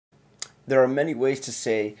there are many ways to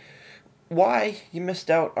say why you missed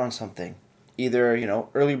out on something. Either,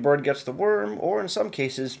 early bird gets the worm, or in some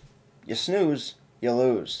cases, you snooze, you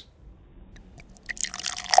lose.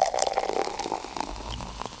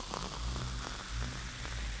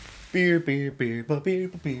 Beer, beer, beer, beer,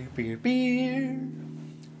 beer, beer, beer.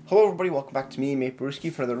 Hello, everybody. Welcome back to me, Mate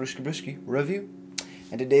Brewski, for the Ruski Brewski review.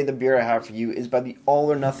 And today, the beer I have for you is by the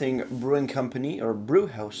All or Nothing Brewing Company, or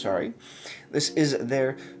Brewhouse, sorry. This is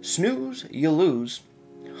their Snooze, You Lose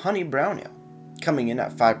Honey Brown Ale, coming in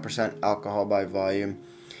at 5% alcohol by volume.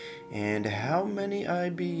 And how many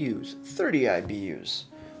IBUs? 30 IBUs.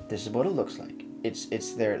 This is what it looks like.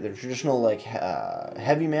 It's their traditional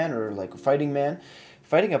heavy man, or like a fighting man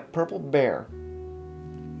fighting a purple bear.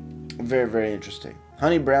 Very, very interesting.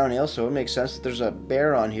 Honey brown ale, so it makes sense that there's a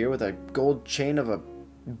bear on here with a gold chain of a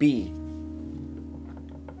bee.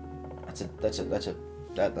 That's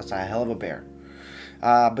a hell of a bear.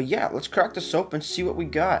 But yeah, let's crack this open and see what we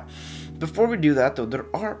got. Before we do that, though, there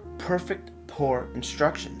are perfect pour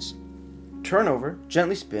instructions. Turn over,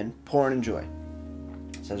 gently spin, pour and enjoy.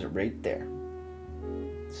 It says it right there.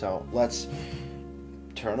 So let's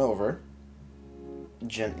turn over,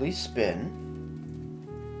 gently spin,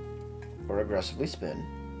 or aggressively spin.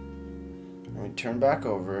 And we turn back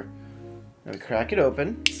over, and we crack it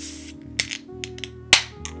open.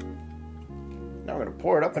 Now we're going to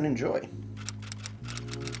pour it up and enjoy.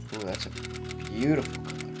 Ooh, that's a beautiful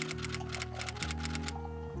color.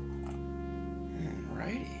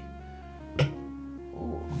 Alrighty.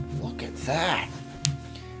 Ooh, look at that.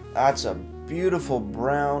 That's a beautiful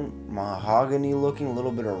brown, mahogany looking, a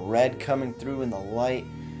little bit of red coming through in the light.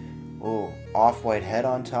 Ooh, off-white head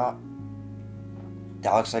on top.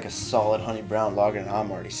 That looks like a solid honey brown lager, and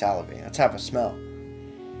I'm already salivating. Let's have a smell.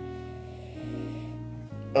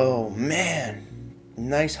 Oh man,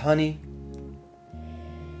 nice honey,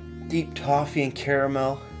 deep toffee and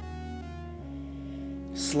caramel,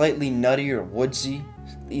 slightly nutty or woodsy,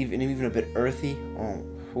 even a bit earthy. Oh,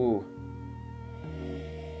 whew.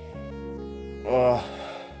 Oh,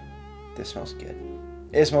 this smells good.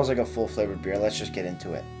 It smells like a full flavored beer. Let's just get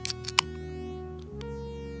into it.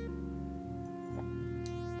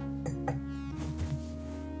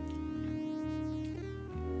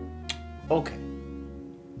 Okay.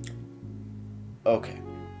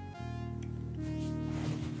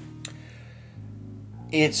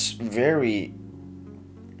 It's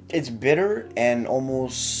bitter and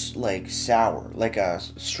almost like sour, like a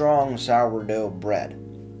strong sourdough bread,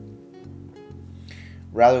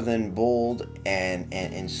 rather than bold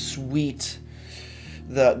and sweet.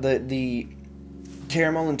 The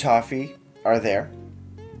caramel and toffee are there,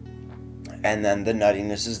 and then the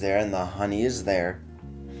nuttiness is there, and the honey is there,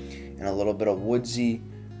 and a little bit of woodsy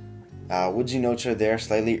notes are there,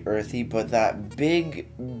 slightly earthy, but that big,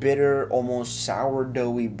 bitter, almost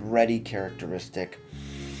sourdoughy, bready characteristic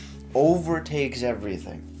overtakes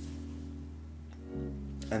everything.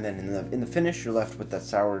 And then in the finish, you're left with that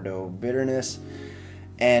sourdough bitterness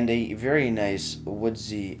and a very nice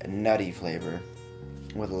woodsy, nutty flavor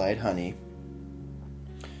with light honey.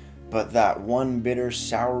 But that one bitter,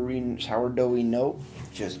 sourdoughy note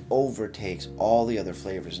just overtakes all the other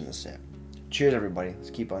flavors in the sip. Cheers, everybody. Let's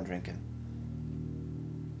keep on drinking.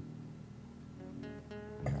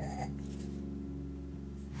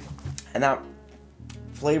 And that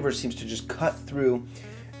flavor seems to just cut through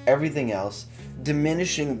everything else,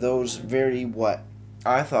 diminishing those very, what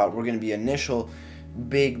I thought were going to be initial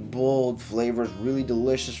big, bold flavors, really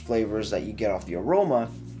delicious flavors that you get off the aroma.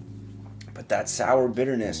 But that sour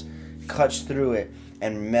bitterness cuts through it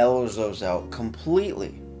and mellows those out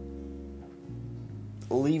completely,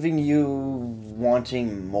 leaving you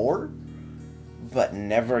wanting more, but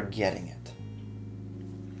never getting it.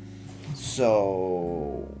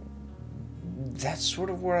 So that's sort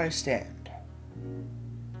of where I stand.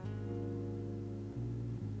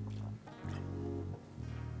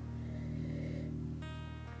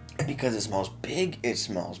 Because it smells big, it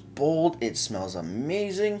smells bold, it smells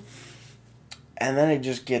amazing. And then it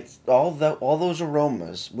just gets all those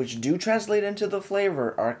aromas, which do translate into the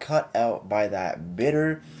flavor, are cut out by that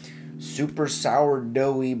bitter, super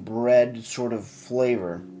sourdoughy bread sort of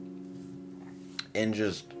flavor, and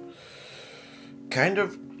just kind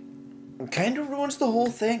of ruins the whole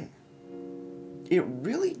thing. It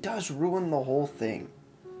really does ruin the whole thing,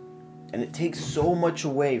 and it takes so much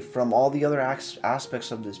away from all the other aspects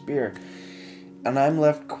of this beer, and I'm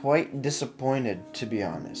left quite disappointed, to be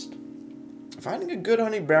honest. Finding a good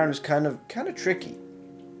honey brown is kind of tricky.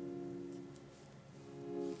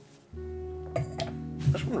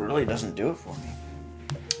 This one really doesn't do it for me.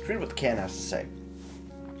 Let's read what the can has to say.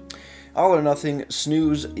 All or Nothing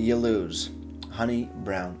Snooze, You Lose. Honey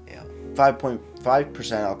Brown Ale.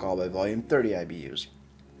 5.5% alcohol by volume, 30 IBUs.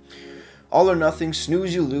 All or Nothing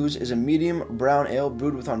Snooze, You Lose is a medium brown ale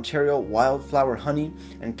brewed with Ontario wildflower honey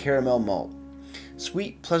and caramel malt.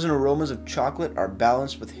 Sweet, pleasant aromas of chocolate are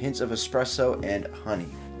balanced with hints of espresso and honey.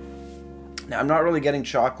 Now, I'm not really getting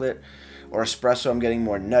chocolate or espresso. I'm getting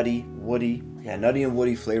more nutty, woody, nutty and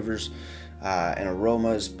woody flavors and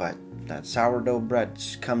aromas, but that sourdough bread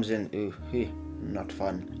just comes in, not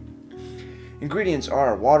fun. Ingredients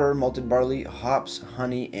are water, malted barley, hops,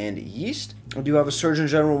 honey, and yeast. I do have a Surgeon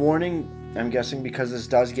General warning. I'm guessing because this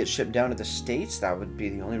does get shipped down to the States, that would be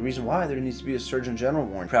the only reason why there needs to be a Surgeon General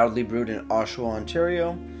warning. Proudly brewed in Oshawa,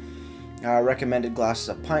 Ontario. Recommended glass is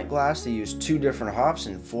a pint glass. They use 2 different hops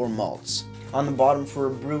and 4 malts. On the bottom for a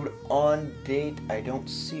brewed on date, I don't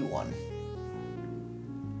see one.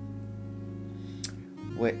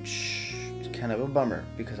 Which is kind of a bummer,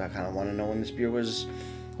 because I kind of want to know when this beer was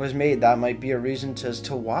made. That might be a reason as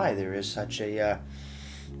to why there is such a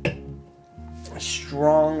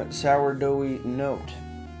strong sourdoughy note.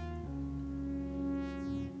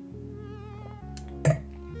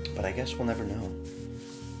 But I guess we'll never know.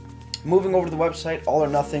 Moving over to the website,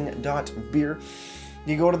 allornothing.beer.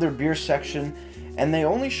 You go to their beer section, and they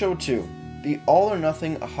only show 2. The All or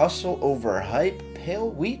Nothing Hustle Over Hype Pale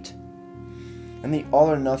Wheat, and the All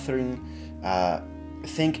or Nothing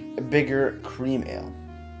Think Bigger Cream Ale.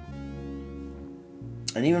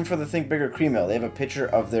 And even for the Think Bigger Cream Ale, they have a picture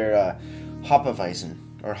of their Hopfenweizen,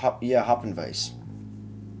 or Hopfenweiss.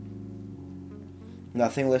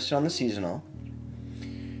 Nothing listed on the seasonal.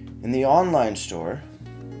 In the online store,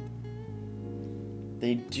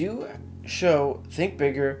 they do show Think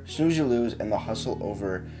Bigger, Snooze You Lose, and the Hustle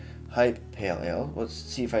Over Hype Pale Ale. Let's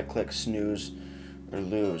see if I click Snooze or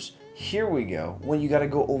Lose. Here we go. Well, you got to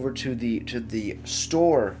go over to the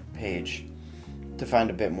store page to find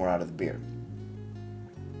a bit more out of the beer.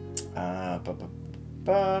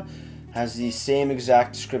 Has the same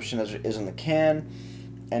exact description as it is on the can,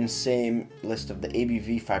 and same list of the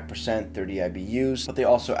ABV, 5%, 30 IBUs, but they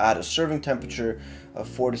also add a serving temperature of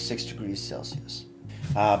 4 to 6 degrees Celsius.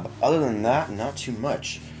 But other than that, not too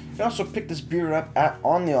much. You can also pick this beer up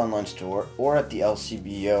on the online store or at the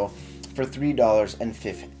LCBO for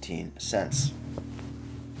 $3.15.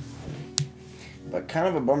 But kind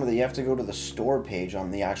of a bummer that you have to go to the store page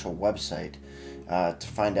on the actual website to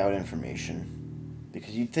find out information,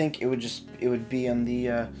 because you'd think it would be on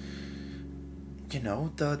the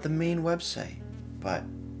the main website. But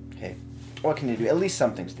hey, what can you do? At least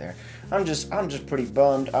something's there. I'm just pretty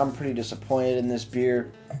bummed. I'm pretty disappointed in this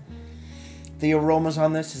beer. The aromas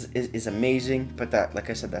on this is amazing, but that, like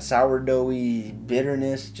I said, that sourdoughy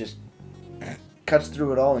bitterness just cuts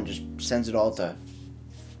through it all and just sends all the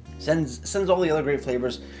other great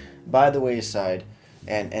flavors by the wayside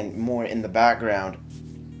and more in the background,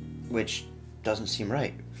 which doesn't seem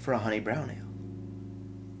right for a honey brown ale.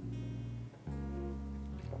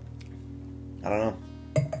 I don't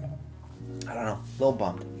know.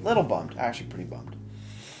 Little bummed. Actually pretty bummed.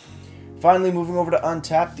 Finally, moving over to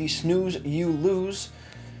Untappd, the Snooze You Lose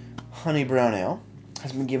honey brown ale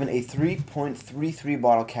has been given a 3.33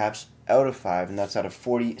 bottle caps out of 5, and that's out of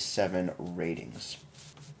 47 ratings.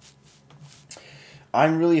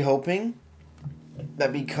 I'm really hoping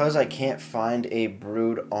that because I can't find a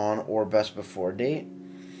brewed on or best before date,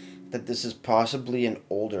 that this is possibly an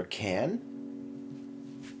older can,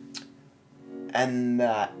 and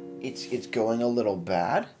that it's going a little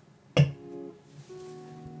bad,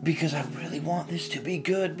 because I really want this to be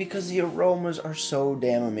good, because the aromas are so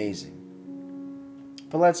damn amazing.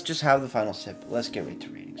 But let's just have the final sip. Let's get right to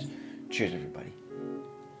ratings. Cheers, everybody.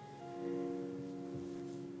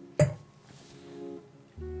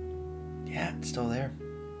 Yeah, it's still there.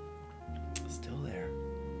 Still there.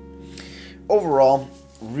 Overall,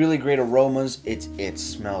 really great aromas. It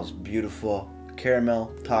smells beautiful.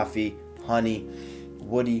 Caramel, toffee, honey,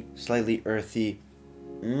 woody, slightly earthy.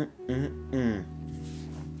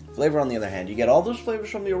 Flavor, on the other hand, you get all those flavors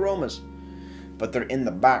from the aromas, but they're in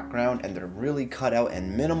the background and they're really cut out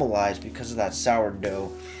and minimalized because of that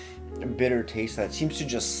sourdough bitter taste that seems to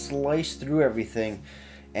just slice through everything,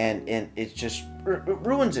 and it just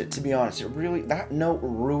ruins it, to be honest. It really, that note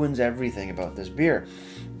ruins everything about this beer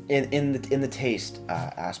in the taste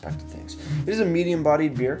aspect of things. It is a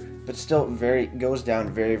medium-bodied beer, but still goes down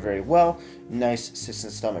very, very well. Nice, sits in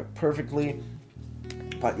the stomach perfectly.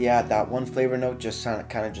 But yeah, that one flavor note just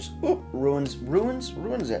kind of just ruins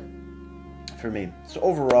it for me. So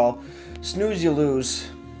overall, Snooze You Lose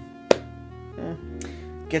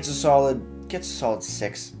gets a solid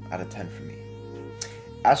 6 out of 10 for me.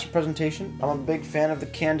 As for presentation, I'm a big fan of the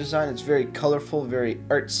can design. It's very colorful, very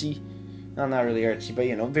artsy. No, not really artsy, but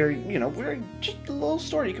very just a little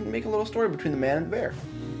story. You can make a little story between the man and the bear.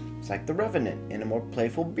 It's like The Revenant in a more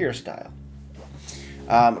playful beer style.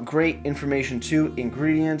 Great information too.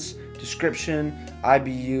 Ingredients, description,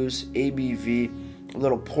 IBUs, ABV,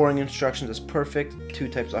 little pouring instructions. That's perfect. 2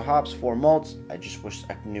 types of hops, 4 malts. I just wish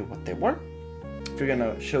I knew what they were. If you're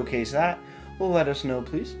gonna showcase that, well, let us know,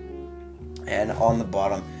 please. And on the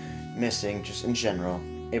bottom, missing, just in general,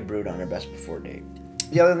 a brewed on or best before date.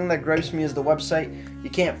 The other thing that gripes me is the website. You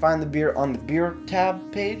can't find the beer on the beer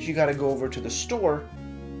tab page. You gotta go over to the store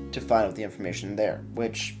to find out the information there,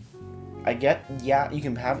 which I get. Yeah, you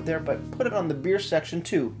can have it there, but put it on the beer section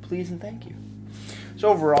too, please and thank you. So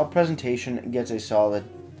overall, presentation gets a solid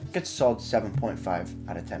 7.5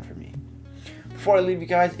 out of 10 for me. Before I leave you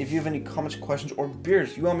guys, if you have any comments, questions, or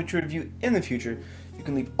beers you want me to review in the future, you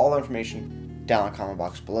can leave all the information down in the comment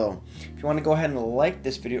box below. If you want to go ahead and like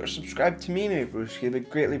this video or subscribe to me, Mate Brewski, it would be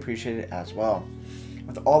greatly appreciated as well.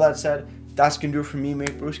 With all that said, that's going to do it for me,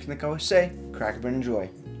 Mate Brewski. Like I always say, crack a beer and enjoy.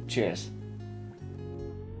 Cheers.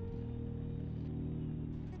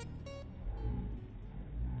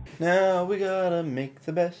 Now we gotta make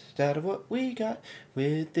the best out of what we got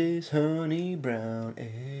with this honey brown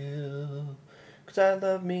ale. 'Cause I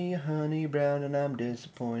love me a honey brown and I'm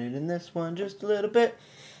disappointed in this one just a little bit.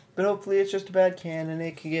 But hopefully it's just a bad can and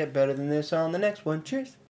it can get better than this on the next one. Cheers.